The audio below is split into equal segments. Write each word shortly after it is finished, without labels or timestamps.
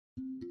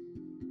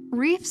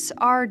Reefs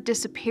are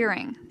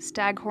disappearing.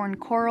 Staghorn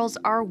corals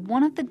are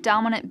one of the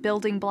dominant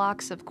building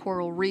blocks of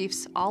coral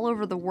reefs all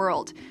over the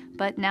world,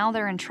 but now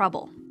they're in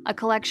trouble. A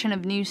collection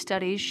of new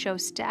studies show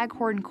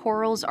staghorn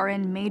corals are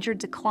in major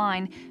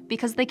decline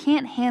because they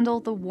can't handle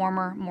the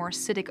warmer, more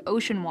acidic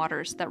ocean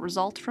waters that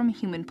result from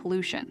human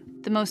pollution.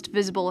 The most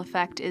visible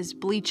effect is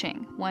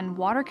bleaching. When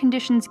water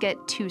conditions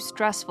get too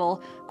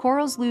stressful,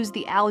 corals lose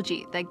the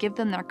algae that give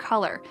them their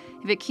color.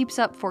 If it keeps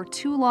up for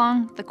too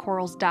long, the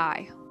corals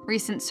die.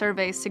 Recent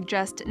surveys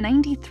suggest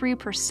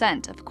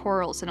 93% of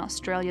corals in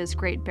Australia's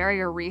Great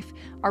Barrier Reef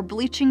are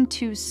bleaching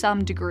to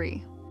some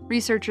degree.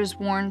 Researchers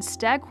warn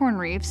staghorn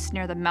reefs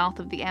near the mouth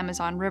of the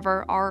Amazon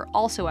River are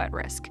also at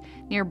risk.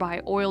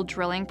 Nearby oil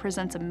drilling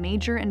presents a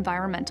major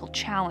environmental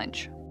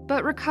challenge.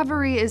 But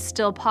recovery is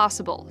still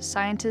possible.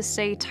 Scientists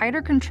say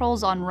tighter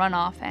controls on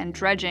runoff and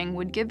dredging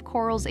would give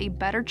corals a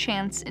better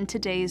chance in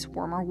today's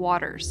warmer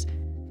waters.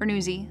 For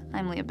Newsy,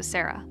 I'm Leah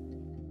Becerra.